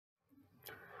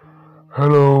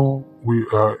Hello, we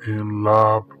are in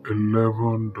lab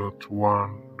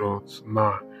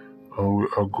 11.1.9 and we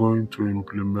are going to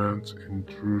implement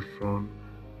intrusion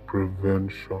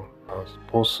prevention as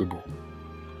possible.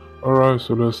 Alright,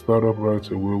 so let's start up right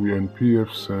away. We are in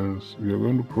pfSense. We are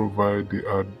going to provide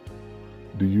the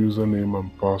username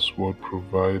and password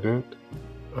provided,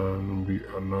 and we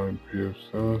are now in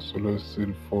pfSense. So let's see,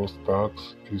 the first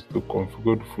task is to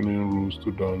configure the following rules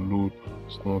to download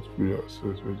Snort free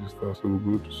access register. So we'll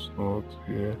go to Snort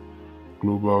here,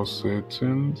 global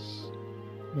settings.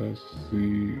 Let's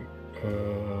see,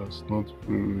 Snort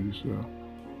free register.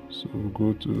 So we'll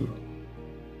go to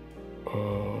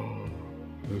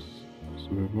so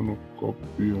we're going to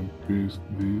copy and paste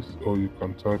this, or you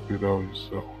can type it out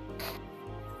yourself.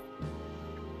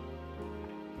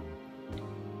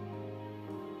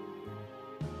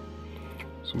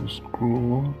 So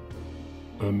scroll,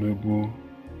 enable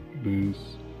this,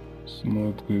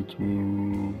 Snort gateway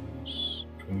rules,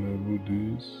 enable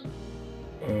this,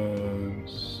 and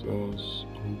source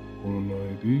open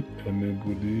ID,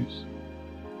 enable this,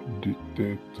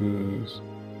 detectors,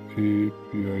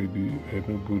 APID,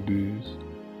 enable this,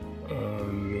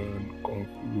 and then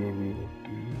configure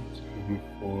updates every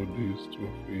 4 days,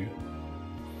 12 AM,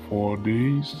 4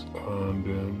 days, and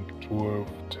then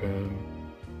 12:10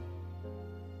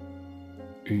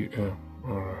 AM.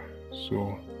 Alright, so,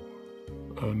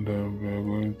 and then we're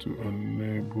going to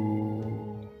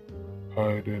enable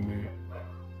hide any.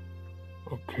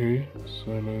 Okay,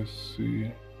 so let's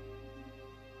see.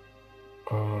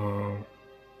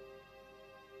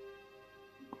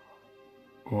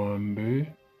 1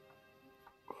 day,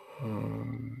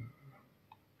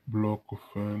 block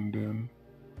offending,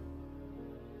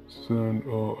 send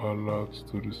all alerts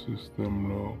to the system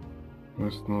log,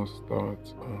 Snort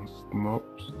starts and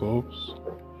stops,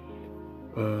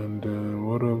 and then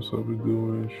what else are we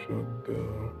doing? Shut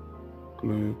down,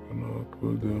 click and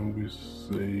output, then we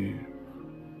save.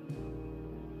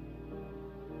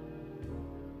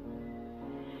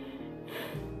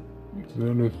 Is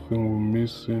there anything we're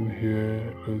missing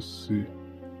here? Let's see.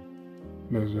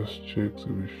 Let's just check to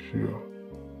be sure.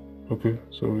 Okay,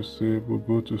 so we save. We'll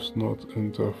go to Snort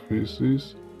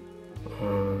interfaces,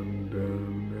 and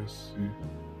then let's see.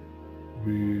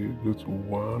 We go to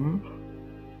 1.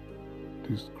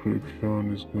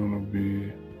 Description is going to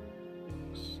be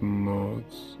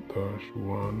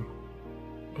Snort-1,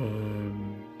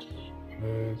 and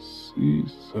let's see,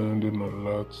 sending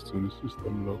alerts to the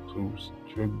system log. So we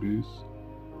check this,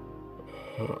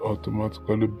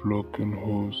 automatically blocking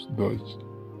hosts that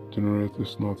generate a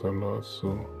Snort alert.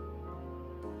 So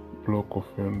block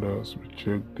offenders, we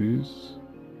check this,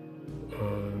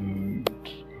 and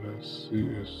let's see,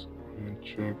 we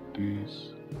check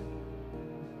this.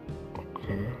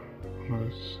 Okay,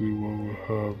 let's see what we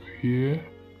have here.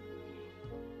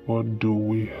 What do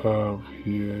we have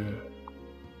here?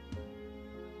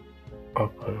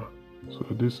 Okay, so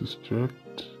this is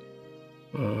checked,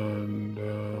 and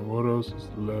what else is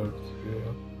left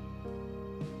here?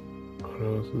 What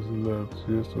else is left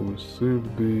here? So we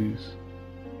save this,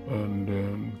 and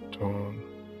then turn.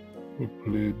 We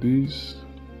play this,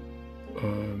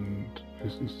 and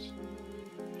this is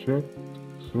checked.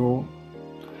 So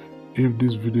if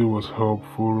this video was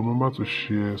helpful, remember to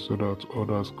share so that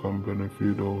others can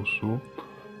benefit also.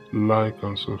 Like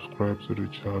and subscribe to the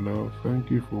channel. Thank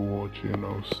you for watching.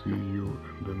 I'll see you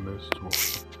in the next one.